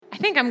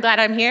think I'm glad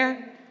I'm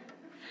here.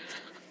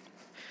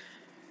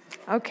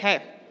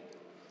 Okay.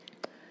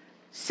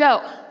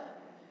 So,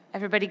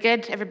 everybody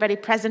good? Everybody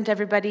present?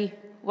 Everybody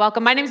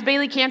welcome? My name is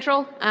Bailey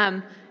Cantrell.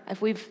 If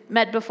we've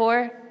met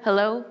before,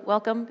 hello,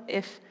 welcome.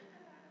 If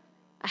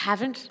I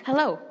haven't,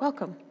 hello,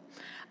 welcome.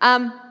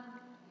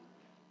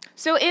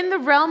 So in the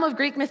realm of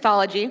Greek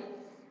mythology,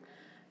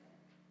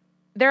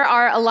 there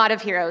are a lot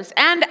of heroes.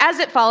 And as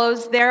it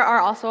follows, there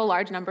are also a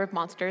large number of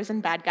monsters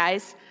and bad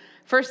guys.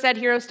 First set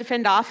heroes to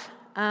fend off.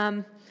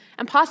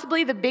 And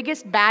possibly the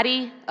biggest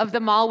baddie of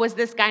them all was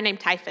this guy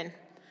named Typhon.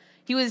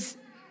 He was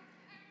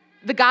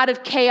the god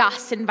of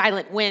chaos and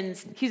violent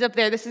winds. He's up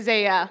there. This is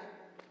a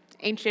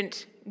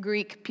ancient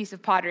Greek piece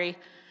of pottery.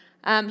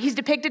 He's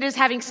depicted as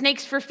having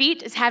snakes for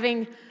feet, as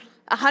having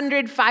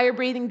 100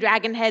 fire-breathing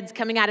dragon heads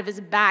coming out of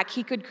his back.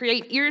 He could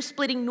create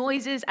ear-splitting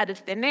noises out of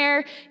thin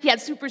air. He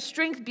had super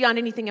strength beyond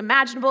anything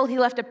imaginable. He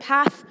left a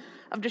path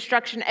of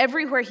destruction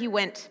everywhere he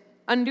went,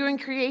 undoing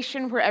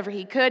creation wherever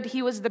he could.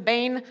 He was the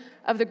bane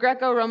of the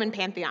Greco-Roman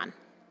pantheon.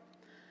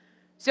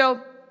 So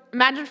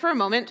imagine for a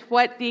moment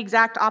what the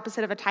exact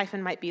opposite of a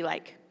Typhon might be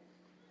like.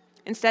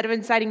 Instead of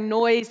inciting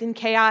noise and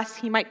chaos,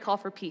 he might call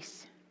for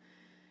peace.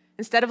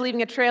 Instead of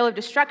leaving a trail of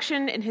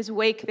destruction in his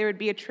wake, there would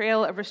be a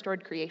trail of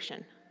restored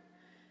creation.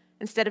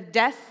 Instead of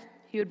death,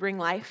 he would bring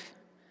life.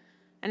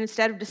 And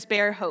instead of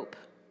despair, hope.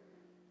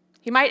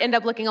 He might end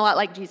up looking a lot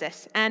like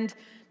Jesus. And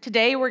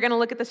today we're going to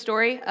look at the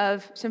story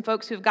of some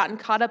folks who have gotten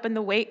caught up in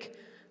the wake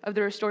of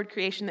the restored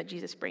creation that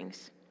Jesus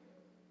brings.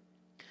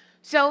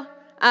 So,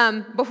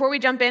 before we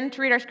jump in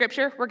to read our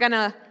scripture, we're going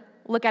to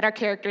look at our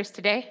characters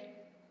today.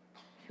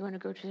 If you want to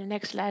go to the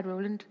next slide,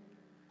 Roland.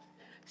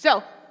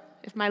 So,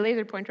 if my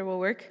laser pointer will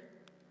work.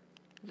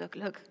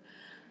 Look.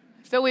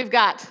 So we've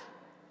got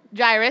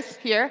Jairus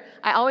here.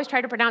 I always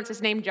try to pronounce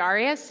his name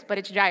Jairus, but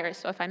it's Jairus.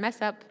 So if I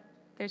mess up,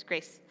 there's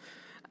grace.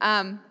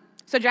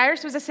 So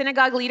Jairus was a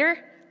synagogue leader.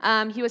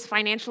 He was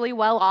financially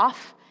well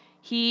off.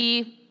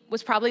 He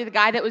was probably the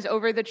guy that was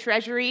over the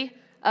treasury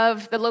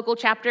of the local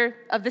chapter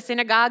of the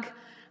synagogue.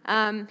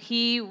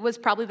 He was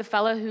probably the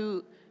fellow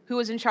who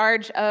was in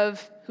charge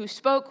of who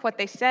spoke, what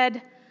they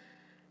said.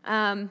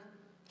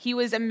 He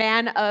was a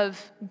man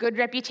of good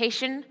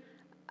reputation,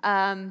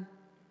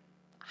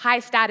 high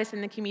status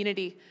in the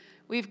community.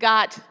 We've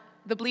got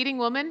the bleeding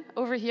woman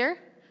over here.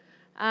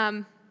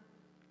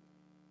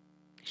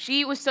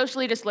 She was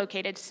socially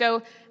dislocated.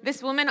 So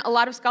this woman, a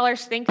lot of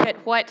scholars think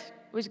that what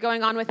was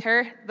going on with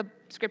her, the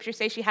scriptures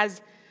say she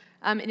has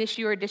an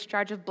issue or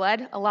discharge of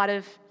blood. A lot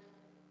of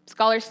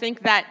scholars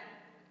think that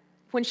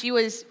when she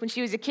was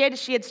a kid,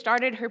 she had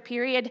started her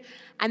period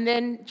and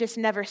then just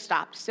never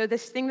stopped. So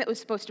this thing that was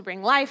supposed to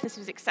bring life, this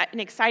was an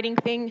exciting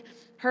thing,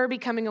 her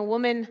becoming a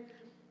woman,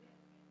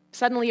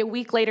 suddenly a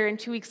week later and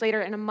 2 weeks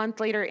later and a month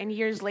later and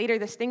years later,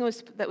 this thing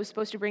that was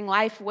supposed to bring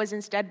life was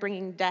instead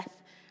bringing death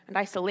and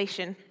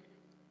isolation.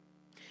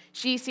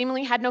 She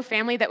seemingly had no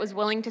family that was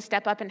willing to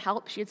step up and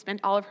help. She had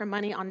spent all of her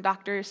money on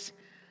doctors.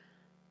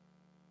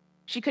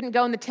 She couldn't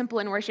go in the temple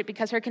and worship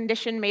because her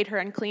condition made her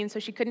unclean, so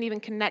she couldn't even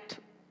connect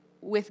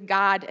with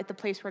God at the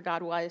place where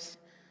God was.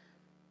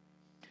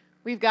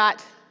 We've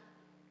got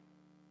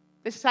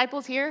the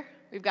disciples here,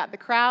 we've got the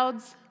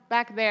crowds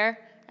back there,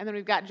 and then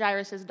we've got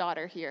Jairus'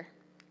 daughter here.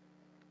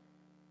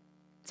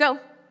 So,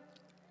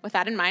 with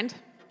that in mind,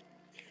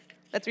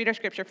 let's read our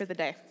scripture for the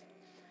day.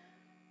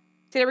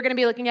 Today we're going to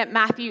be looking at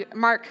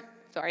Mark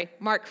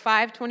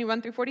 5,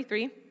 21 through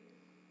 43.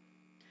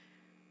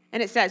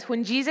 And it says,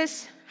 "When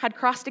Jesus had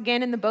crossed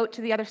again in the boat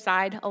to the other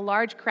side, a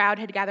large crowd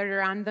had gathered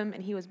around them,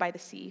 and he was by the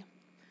sea.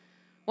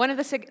 One of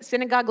the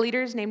synagogue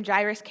leaders named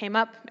Jairus came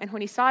up, and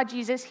when he saw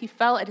Jesus, he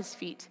fell at his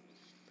feet.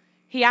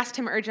 He asked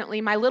him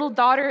urgently, 'My little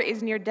daughter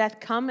is near death.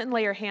 Come and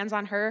lay your hands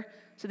on her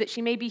so that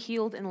she may be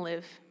healed and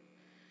live.'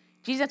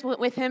 Jesus went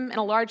with him, and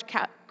a large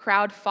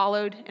crowd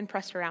followed and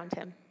pressed around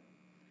him.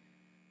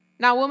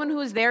 Now a woman who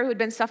was there who had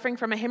been suffering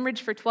from a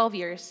hemorrhage for 12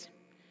 years.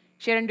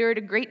 She had endured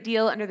a great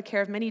deal under the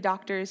care of many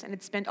doctors and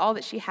had spent all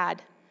that she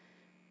had.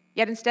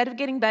 Yet instead of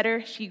getting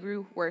better, she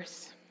grew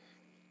worse.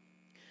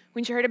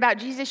 When she heard about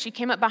Jesus, she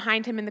came up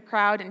behind him in the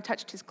crowd and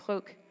touched his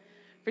cloak.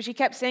 For she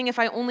kept saying, 'If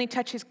I only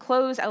touch his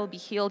clothes, I will be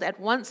healed.' At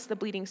once the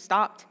bleeding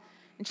stopped,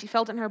 and she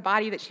felt in her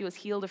body that she was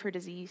healed of her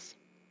disease.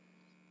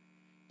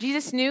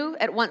 Jesus knew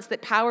at once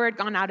that power had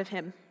gone out of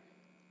him.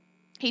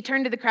 He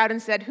turned to the crowd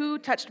and said, 'Who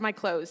touched my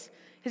clothes?'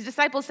 His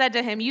disciples said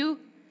to him, 'You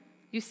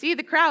see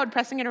the crowd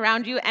pressing it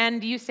around you,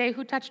 and you say,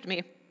 "Who touched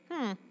me?"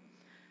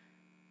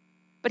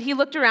 But he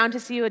looked around to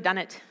see who had done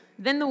it.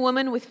 Then the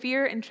woman, with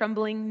fear and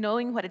trembling,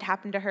 knowing what had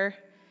happened to her,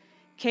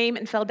 came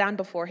and fell down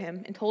before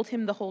him and told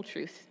him the whole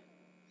truth.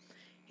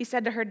 He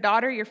said to her,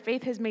 'Daughter, your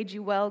faith has made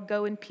you well.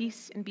 Go in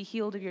peace and be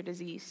healed of your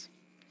disease.'"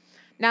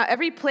 Now,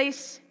 every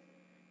place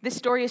this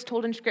story is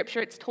told in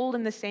Scripture, it's told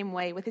in the same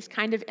way, with this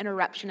kind of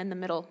interruption in the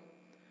middle.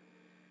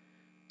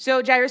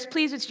 So Jairus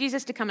pleads with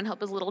Jesus to come and help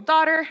his little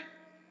daughter.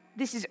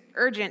 This is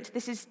urgent.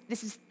 This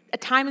is a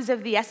time is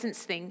of the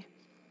essence thing.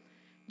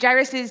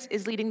 Jairus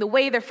is leading the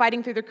way. They're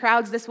fighting through the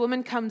crowds. This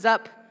woman comes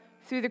up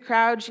through the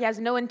crowd. She has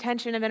no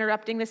intention of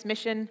interrupting this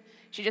mission.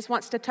 She just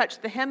wants to touch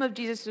the hem of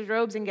Jesus'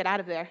 robes and get out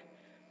of there.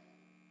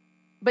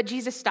 But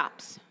Jesus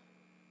stops.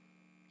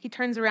 He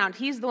turns around.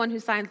 He's the one who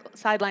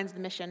sidelines the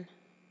mission.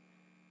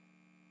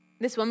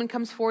 This woman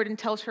comes forward and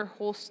tells her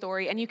whole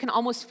story, and you can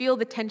almost feel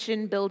the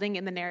tension building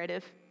in the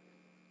narrative.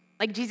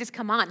 Like, Jesus,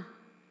 come on.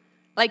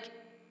 Like,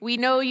 we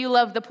know you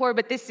love the poor,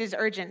 but this is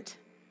urgent.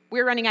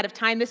 We're running out of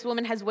time. This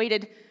woman has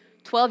waited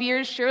 12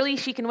 years. Surely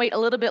she can wait a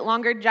little bit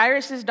longer.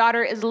 Jairus'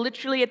 daughter is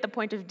literally at the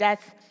point of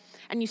death.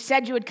 And you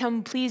said you would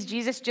come. Please,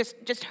 Jesus,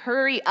 just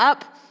hurry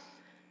up.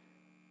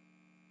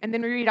 And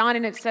then we read on,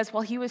 and it says,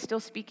 while he was still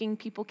speaking,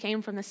 people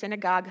came from the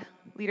synagogue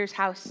leader's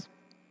house,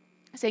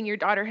 saying, your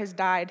daughter has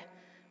died.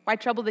 Why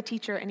trouble the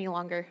teacher any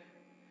longer?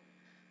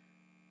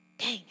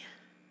 Dang.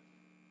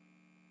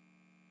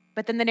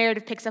 But then the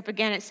narrative picks up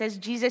again. It says,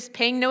 Jesus,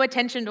 paying no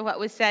attention to what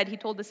was said, he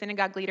told the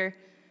synagogue leader,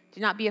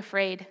 do not be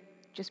afraid,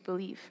 just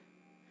believe.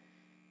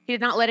 He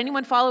did not let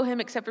anyone follow him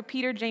except for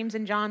Peter, James,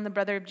 and John, the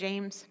brother of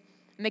James.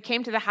 And they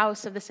came to the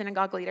house of the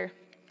synagogue leader,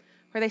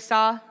 where they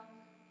saw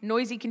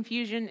noisy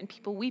confusion and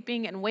people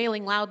weeping and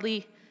wailing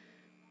loudly.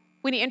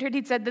 When he entered,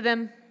 he said to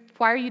them,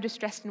 why are you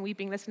distressed and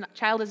weeping? This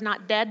child is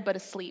not dead, but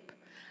asleep.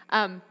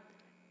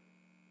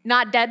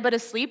 Not dead, but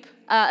asleep.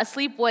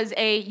 Asleep was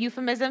a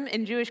euphemism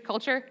in Jewish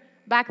culture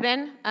back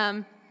then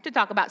to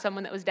talk about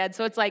someone that was dead.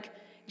 So it's like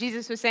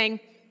Jesus was saying,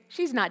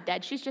 she's not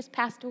dead, she's just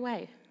passed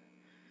away.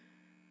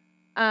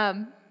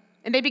 And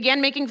they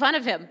began making fun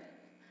of him.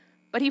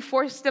 But he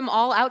forced them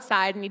all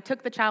outside, and he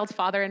took the child's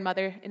father and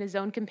mother and his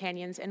own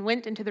companions and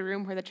went into the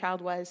room where the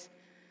child was.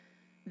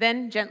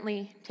 Then,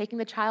 gently taking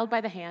the child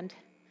by the hand,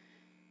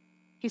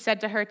 he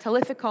said to her,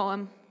 Talitha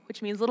koum,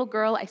 which means, little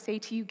girl, I say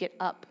to you, get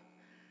up.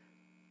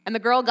 And the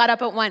girl got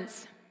up at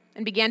once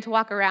and began to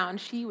walk around.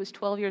 She was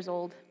 12 years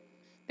old.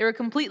 They were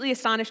completely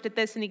astonished at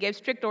this, and he gave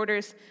strict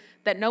orders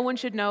that no one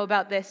should know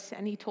about this,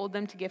 and he told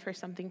them to give her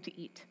something to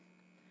eat.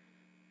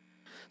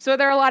 So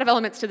there are a lot of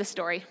elements to the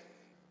story.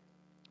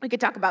 We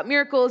could talk about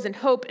miracles and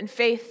hope and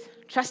faith,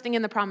 trusting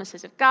in the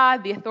promises of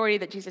God, the authority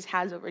that Jesus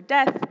has over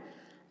death,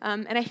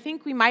 and I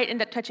think we might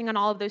end up touching on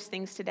all of those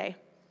things today.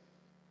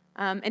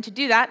 And to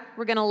do that,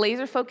 we're going to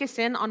laser focus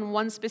in on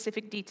one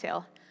specific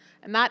detail,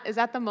 and that is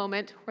at the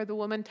moment where the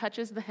woman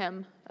touches the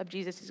hem of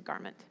Jesus'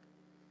 garment.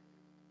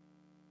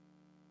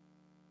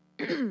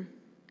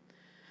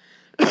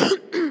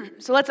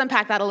 So let's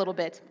unpack that a little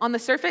bit. On the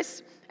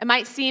surface, it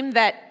might seem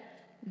that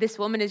this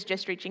woman is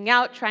just reaching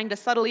out, trying to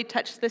subtly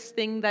touch this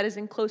thing that is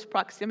in close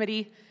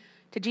proximity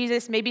to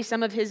Jesus. Maybe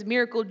some of his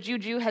miracle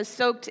juju has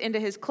soaked into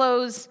his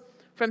clothes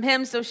from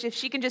him, so if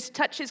she can just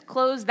touch his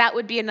clothes, that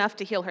would be enough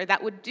to heal her.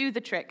 That would do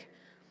the trick.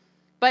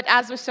 But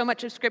as with so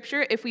much of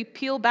Scripture, if we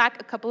peel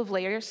back a couple of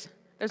layers,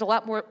 there's a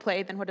lot more at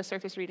play than what a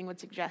surface reading would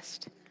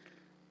suggest.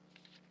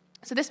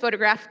 So this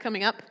photograph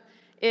coming up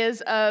is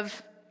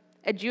of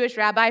a Jewish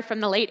rabbi from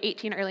the late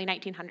early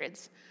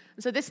 1900s.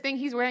 And so this thing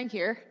he's wearing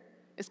here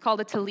is called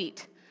a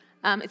talit.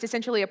 It's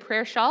essentially a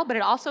prayer shawl, but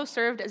it also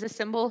served as a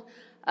symbol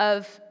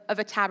of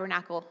a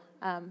tabernacle,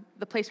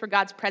 the place where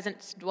God's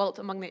presence dwelt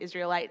among the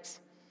Israelites.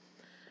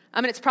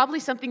 And it's probably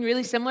something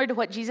really similar to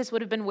what Jesus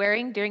would have been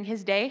wearing during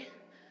his day.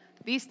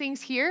 These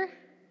things here,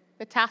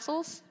 the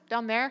tassels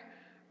down there,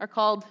 are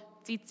called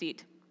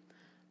tzitzit.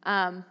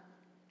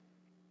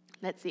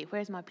 Let's see,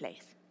 where's my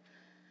place?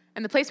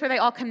 And the place where they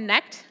all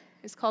connect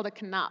is called a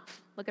kanaf.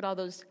 Look at all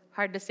those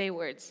hard-to-say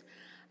words.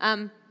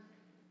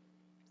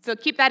 So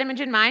keep that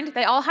image in mind.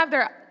 They all have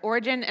their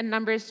origin in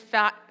Numbers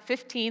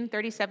 15,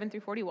 37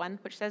 through 41,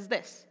 which says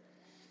this.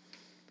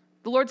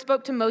 The Lord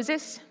spoke to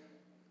Moses,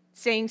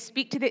 saying,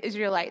 speak to the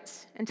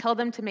Israelites and tell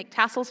them to make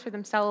tassels for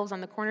themselves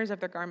on the corners of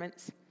their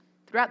garments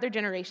throughout their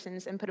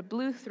generations and put a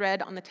blue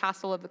thread on the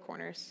tassel of the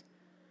corners.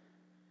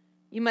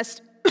 You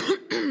must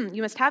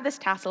have this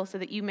tassel so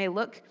that you may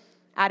look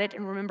at it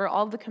and remember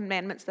all the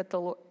commandments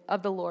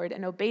of the Lord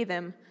and obey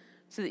them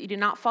so that you do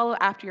not follow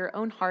after your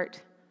own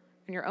heart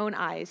and your own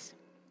eyes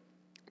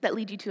that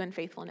lead you to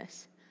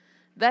unfaithfulness.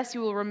 Thus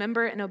you will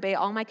remember and obey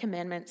all my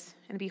commandments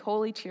and be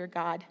holy to your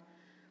God.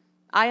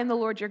 I am the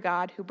Lord your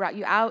God who brought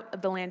you out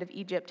of the land of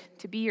Egypt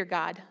to be your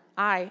God.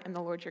 I am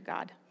the Lord your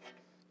God.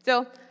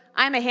 So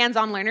I'm a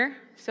hands-on learner,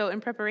 so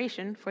in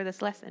preparation for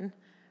this lesson,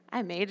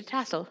 I made a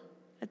tassel,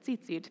 a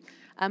tzitzit.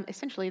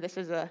 Essentially,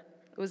 it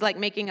was like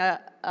making a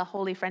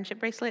holy friendship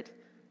bracelet,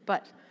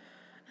 but.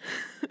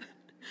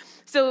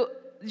 So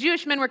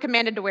Jewish men were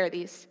commanded to wear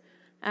these.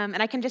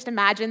 And I can just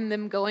imagine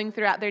them going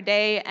throughout their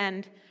day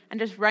and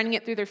just running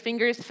it through their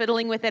fingers,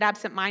 fiddling with it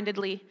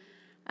absentmindedly.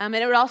 And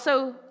it would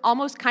also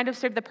almost kind of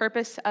serve the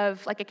purpose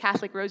of like a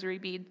Catholic rosary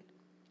bead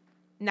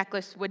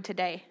necklace would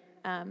today,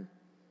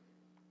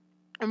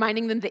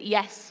 reminding them that,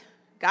 yes,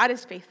 God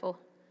is faithful.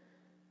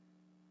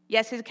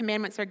 Yes, his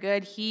commandments are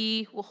good.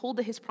 He will hold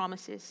to his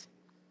promises.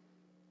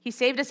 He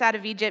saved us out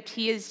of Egypt.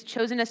 He has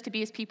chosen us to be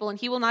his people, and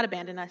he will not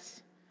abandon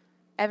us.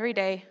 Every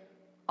day,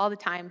 all the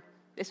time,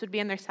 this would be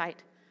in their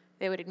sight.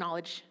 They would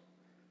acknowledge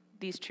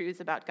these truths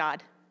about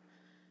God.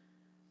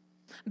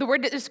 The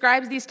word that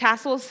describes these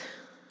tassels,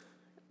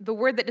 The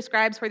word that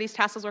describes where these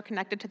tassels were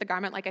connected to the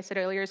garment, like I said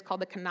earlier, is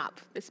called the kanaf,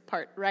 this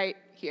part right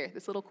here,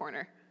 this little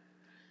corner.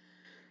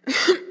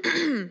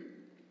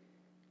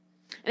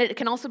 And it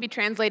can also be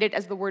translated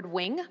as the word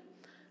wing.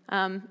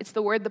 It's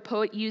the word the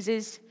poet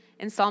uses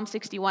in Psalm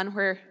 61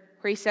 where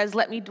he says,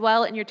 "Let me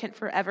dwell in your tent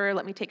forever,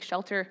 let me take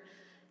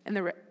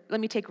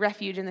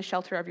refuge in the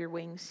shelter of your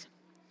wings."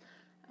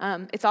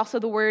 It's also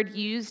the word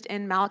used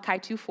in Malachi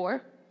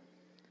 2:4,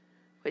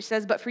 which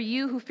says, "But for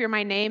you who fear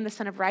my name, the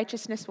Son of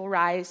Righteousness will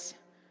rise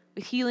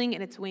with healing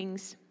in its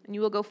wings, and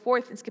you will go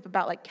forth and skip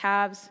about like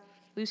calves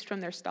loosed from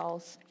their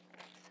stalls."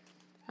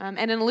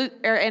 And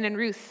in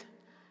Ruth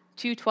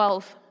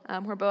 2:12,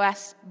 where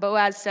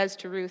Boaz says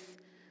to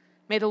Ruth,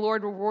 "May the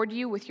Lord reward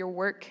you with your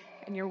work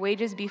and your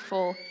wages be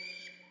full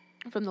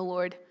from the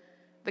Lord,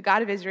 the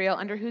God of Israel,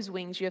 under whose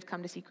wings you have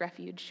come to seek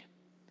refuge."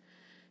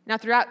 Now,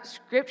 throughout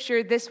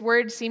Scripture, this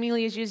word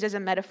seemingly is used as a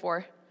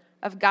metaphor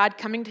of God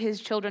coming to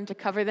his children to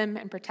cover them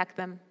and protect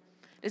them.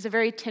 It is a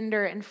very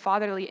tender and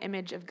fatherly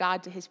image of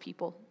God to his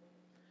people.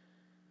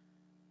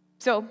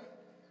 So,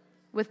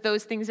 with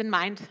those things in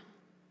mind,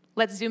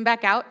 let's zoom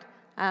back out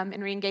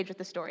and re-engage with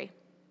the story.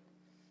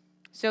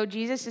 So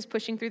Jesus is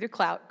pushing through the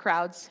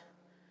crowds.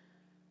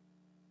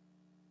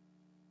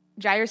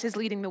 Jairus is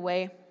leading the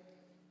way.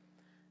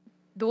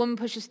 The woman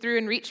pushes through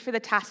and reaches for the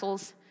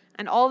tassels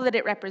and all that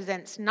it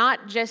represents,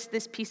 not just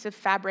this piece of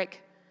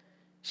fabric.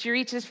 She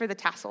reaches for the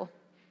tassel,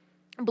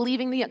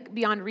 believing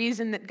beyond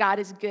reason that God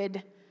is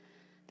good,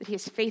 that he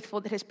is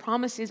faithful, that his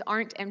promises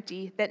aren't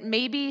empty, that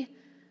maybe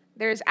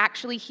there's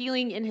actually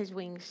healing in his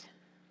wings.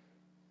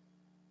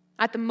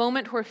 At the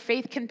moment where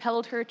faith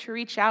compelled her to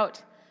reach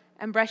out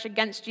and brush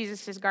against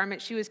Jesus'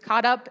 garment, she was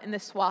caught up in the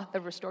swath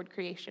of restored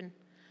creation.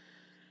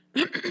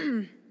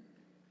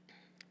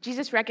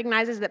 Jesus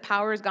recognizes that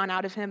power has gone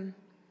out of him.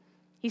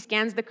 He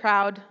scans the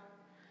crowd,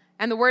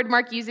 and the word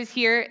Mark uses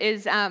here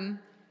is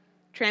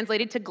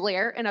translated to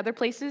glare in other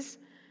places.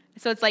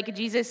 So it's like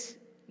Jesus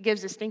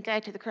gives a stink eye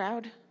to the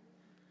crowd.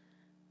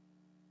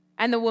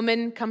 And the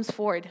woman comes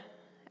forward,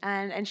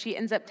 and she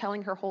ends up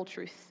telling her whole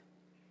truth.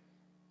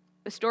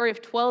 The story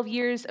of 12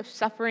 years of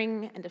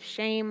suffering and of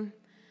shame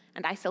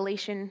and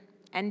isolation,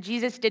 and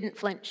Jesus didn't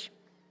flinch.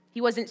 He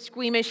wasn't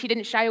squeamish. He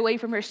didn't shy away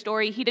from her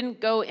story. He didn't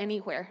go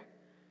anywhere.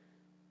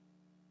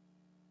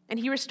 And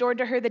he restored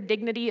to her the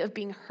dignity of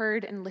being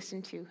heard and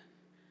listened to.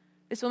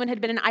 This woman had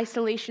been in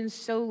isolation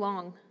so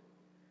long.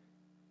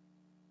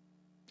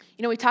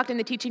 You know, we talked in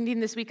the teaching team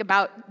this week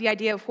about the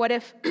idea of what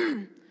if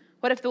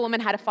the woman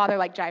had a father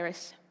like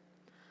Jairus,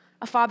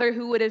 a father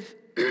who would have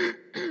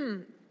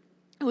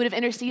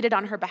interceded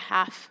on her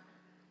behalf,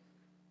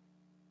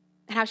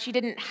 and how she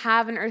didn't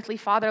have an earthly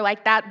father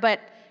like that, but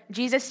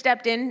Jesus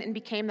stepped in and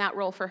became that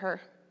role for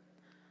her,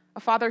 a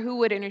father who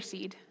would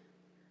intercede,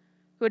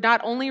 who would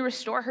not only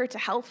restore her to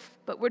health,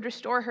 but would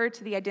restore her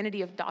to the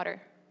identity of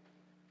daughter,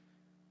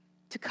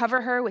 to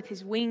cover her with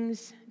his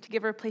wings, to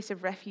give her a place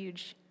of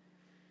refuge,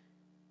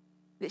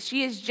 that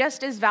she is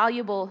just as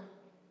valuable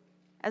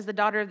as the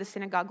daughter of the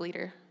synagogue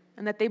leader,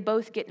 and that they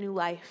both get new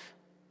life.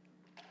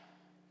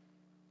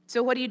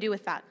 So what do you do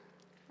with that?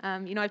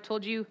 I've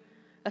told you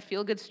a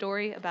feel-good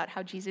story about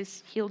how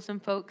Jesus healed some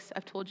folks.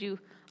 I've told you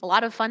a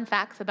lot of fun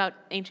facts about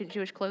ancient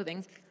Jewish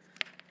clothing.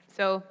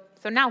 So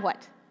now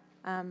what?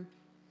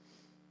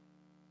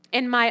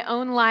 In my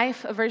own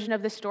life, a version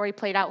of this story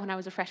played out when I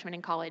was a freshman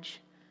in college.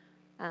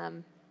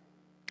 I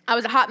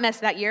was a hot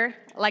mess that year,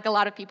 like a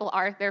lot of people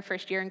are their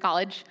first year in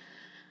college.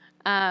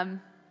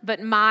 But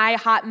my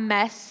hot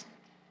mess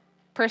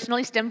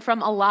personally stemmed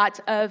from a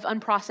lot of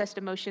unprocessed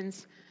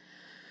emotions.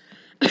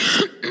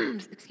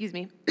 Excuse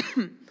me.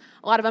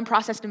 A lot of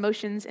unprocessed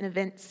emotions and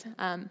events.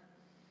 And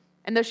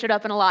those showed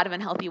up in a lot of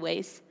unhealthy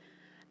ways.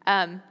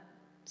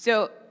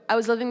 So I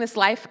was living this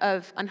life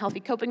of unhealthy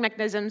coping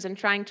mechanisms and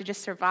trying to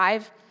just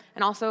survive,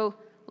 and also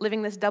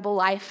living this double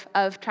life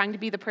of trying to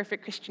be the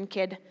perfect Christian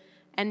kid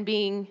and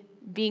being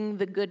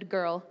the good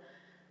girl.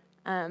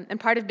 And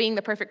part of being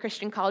the perfect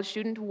Christian college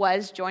student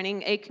was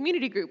joining a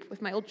community group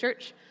with my old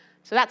church.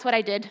 So that's what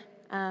I did.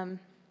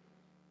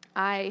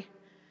 I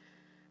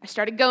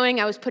started going.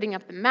 I was putting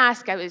up the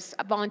mask. I was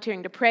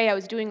volunteering to pray. I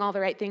was doing all the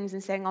right things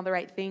and saying all the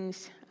right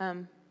things.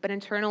 But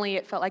internally,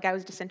 it felt like I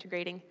was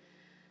disintegrating.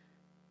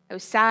 I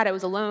was sad. I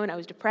was alone. I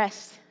was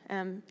depressed.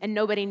 And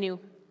nobody knew.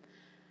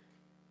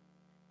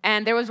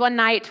 And there was one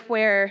night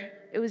where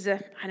it was a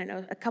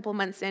couple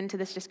months into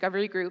this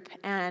discovery group,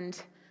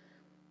 and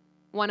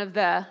one of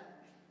the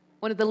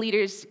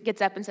leaders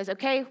gets up and says,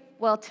 "Okay,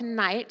 well,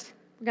 tonight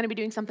we're going to be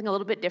doing something a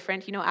little bit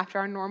different. After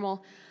our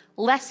normal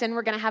lesson,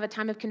 we're going to have a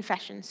time of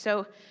confession.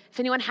 So if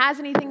anyone has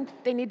anything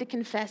they need to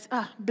confess,"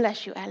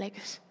 bless you,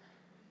 Alex.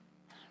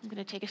 I'm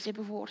going to take a sip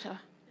of water.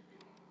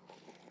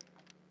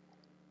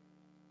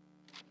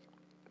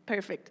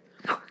 Perfect.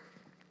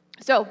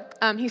 So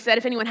he said,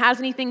 if anyone has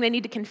anything they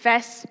need to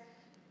confess,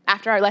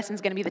 after our lesson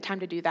is going to be the time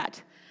to do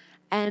that.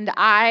 And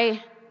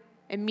I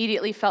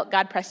immediately felt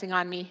God pressing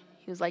on me.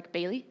 He was like,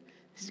 "Bailey,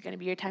 this is going to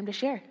be your time to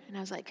share." And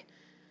I was like,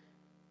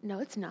 "No,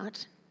 it's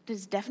not. This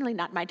is definitely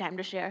not my time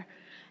to share."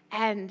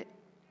 And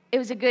It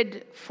was a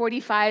good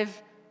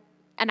 45,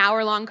 an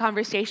hour-long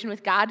conversation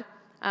with God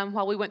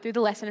while we went through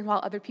the lesson and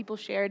while other people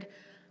shared.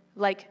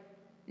 Like,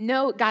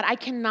 no, God, I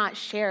cannot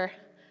share.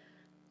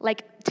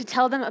 Like, to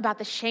tell them about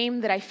the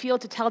shame that I feel,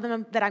 to tell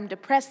them that I'm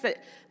depressed, that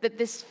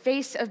this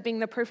face of being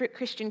the perfect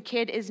Christian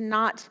kid is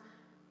not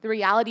the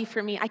reality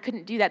for me. I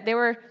couldn't do that. There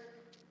were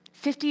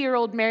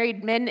 50-year-old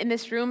married men in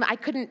this room. I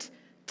couldn't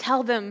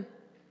tell them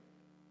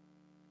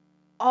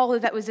all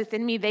of that was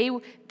within me.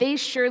 They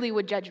surely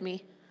would judge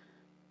me.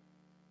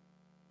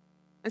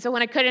 And so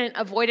when I couldn't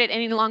avoid it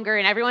any longer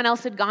and everyone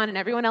else had gone and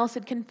everyone else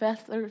had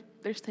confessed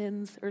their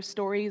sins or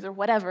stories or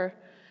whatever,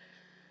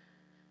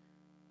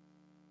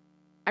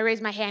 I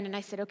raised my hand and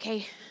I said,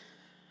 okay,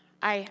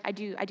 I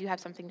do have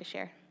something to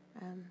share.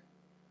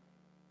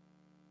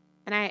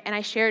 And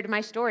I shared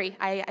my story.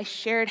 I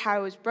shared how I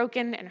was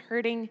broken and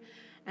hurting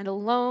and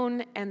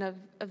alone and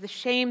of the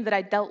shame that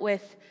I dealt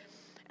with.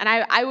 And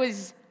I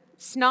was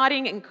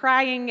snotting and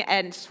crying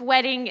and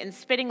sweating and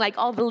spitting, like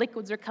all the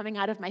liquids were coming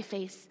out of my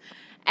face.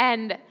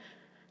 And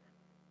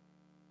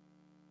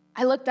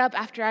I looked up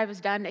after I was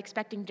done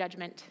expecting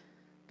judgment,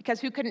 because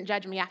who couldn't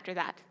judge me after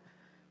that?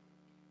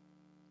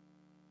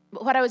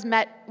 But what I was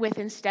met with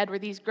instead were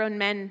these grown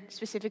men,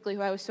 specifically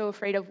who I was so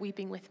afraid of,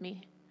 weeping with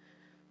me.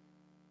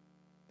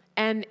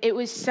 And it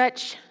was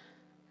such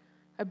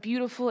a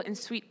beautiful and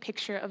sweet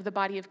picture of the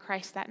body of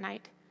Christ that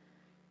night.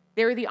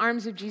 They were the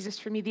arms of Jesus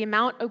for me. The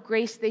amount of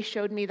grace they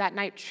showed me that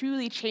night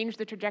truly changed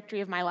the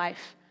trajectory of my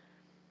life.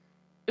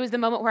 It was the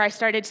moment where I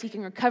started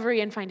seeking recovery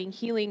and finding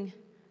healing,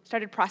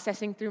 started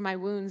processing through my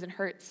wounds and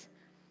hurts.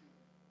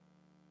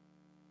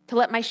 To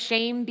let my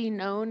shame be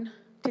known,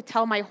 to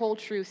tell my whole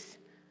truth,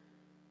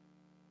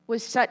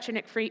 was such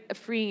a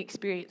freeing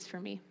experience for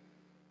me.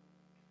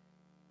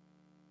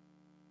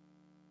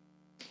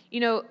 You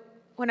know,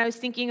 when I was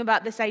thinking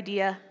about this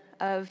idea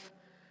of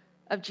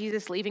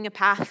Jesus leaving a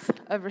path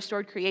of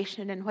restored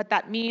creation and what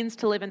that means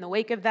to live in the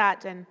wake of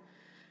that, and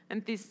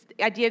the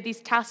idea of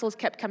these tassels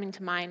kept coming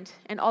to mind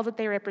and all that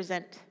they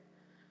represent.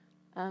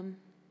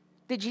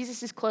 That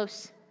Jesus is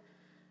close,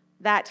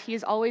 that he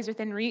is always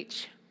within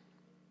reach,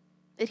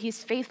 that he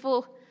is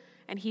faithful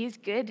and he is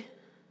good,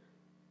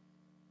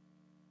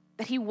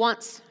 that he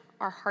wants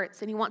our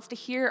hearts and he wants to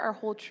hear our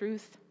whole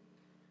truth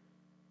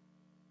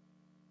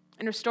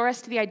and restore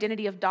us to the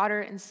identity of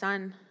daughter and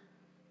son.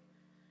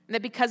 And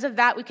that because of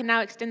that, we can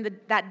now extend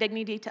that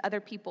dignity to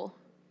other people.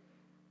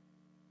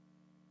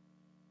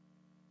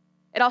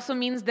 It also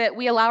means that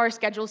we allow our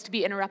schedules to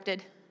be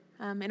interrupted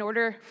in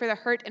order for the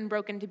hurt and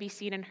broken to be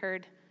seen and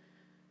heard.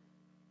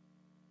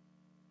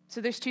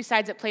 So there's two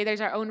sides at play.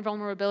 There's our own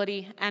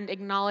vulnerability and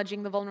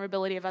acknowledging the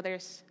vulnerability of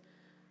others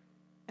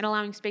and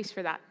allowing space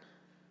for that.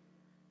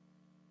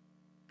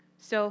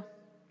 So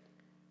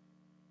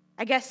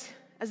I guess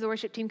as the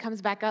worship team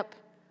comes back up,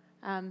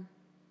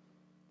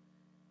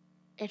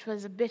 it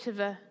was a bit of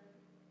a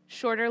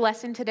shorter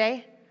lesson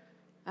today.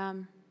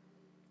 Man,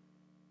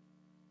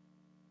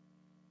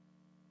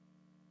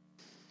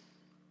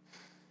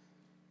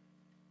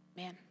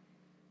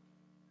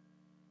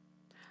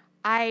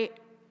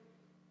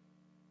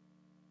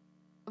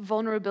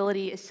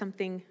 vulnerability is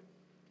something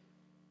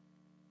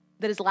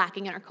that is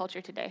lacking in our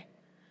culture today.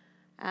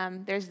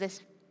 There's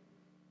this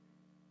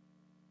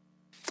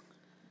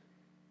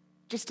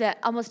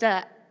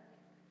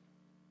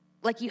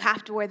like you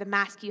have to wear the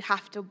mask, you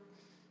have to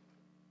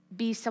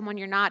be someone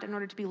you're not in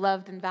order to be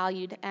loved and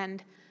valued.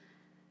 And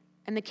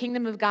the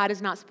kingdom of God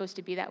is not supposed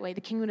to be that way. The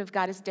kingdom of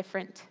God is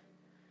different.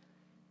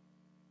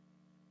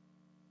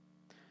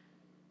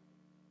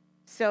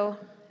 So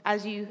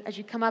as you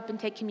come up and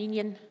take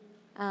communion,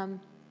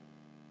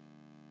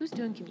 who's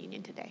doing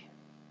communion today?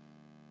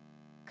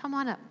 Come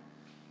on up.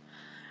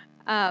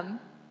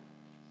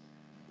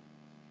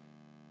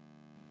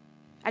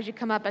 As you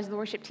come up, as the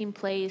worship team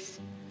plays,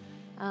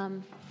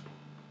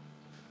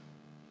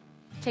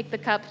 take the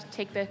cup,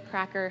 take the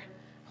cracker,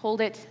 hold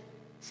it,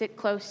 sit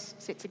close,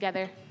 sit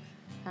together,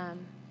 and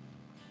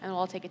we'll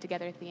all take it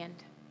together at the end.